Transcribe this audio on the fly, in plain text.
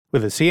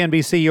With the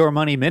CNBC Your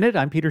Money Minute,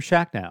 I'm Peter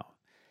Schacknow.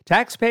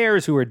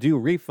 Taxpayers who are due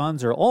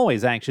refunds are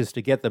always anxious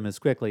to get them as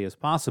quickly as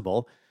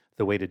possible.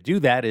 The way to do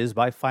that is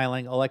by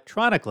filing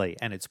electronically,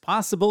 and it's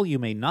possible you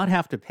may not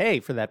have to pay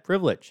for that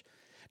privilege.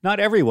 Not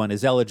everyone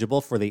is eligible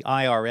for the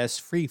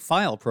IRS Free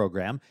File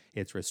program.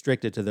 It's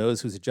restricted to those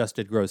whose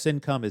adjusted gross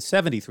income is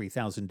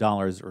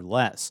 $73,000 or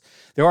less.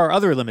 There are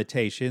other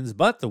limitations,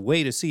 but the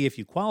way to see if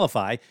you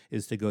qualify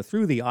is to go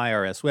through the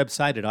IRS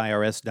website at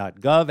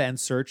irs.gov and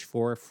search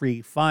for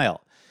Free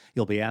File.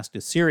 You'll be asked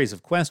a series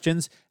of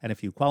questions, and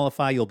if you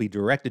qualify, you'll be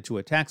directed to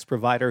a tax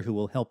provider who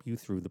will help you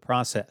through the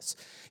process.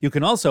 You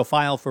can also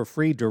file for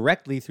free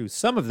directly through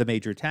some of the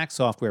major tax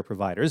software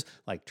providers,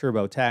 like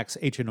TurboTax,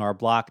 H&R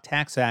Block,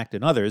 TaxAct,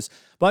 and others,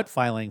 but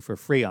filing for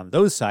free on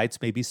those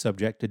sites may be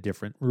subject to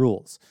different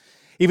rules.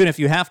 Even if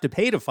you have to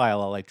pay to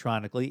file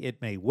electronically,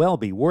 it may well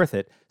be worth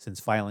it, since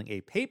filing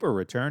a paper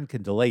return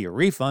can delay your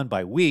refund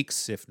by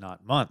weeks, if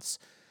not months.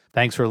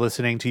 Thanks for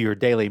listening to your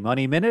Daily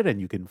Money Minute, and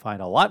you can find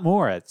a lot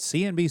more at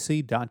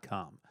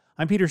cnbc.com.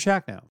 I'm Peter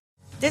Schacknow.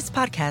 This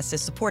podcast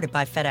is supported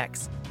by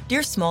FedEx.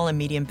 Dear small and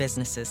medium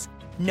businesses,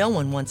 no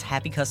one wants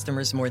happy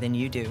customers more than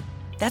you do.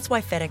 That's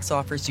why FedEx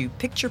offers you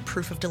picture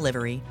proof of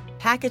delivery,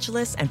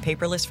 packageless and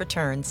paperless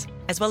returns,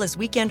 as well as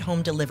weekend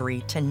home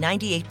delivery to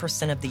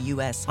 98% of the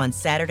U.S. on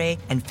Saturday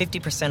and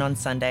 50% on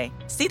Sunday.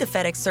 See the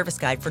FedEx service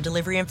guide for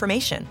delivery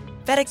information.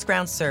 FedEx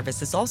Ground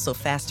service is also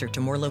faster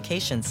to more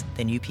locations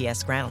than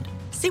UPS Ground.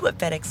 See what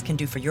FedEx can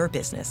do for your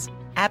business.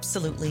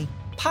 Absolutely,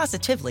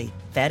 positively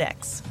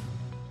FedEx.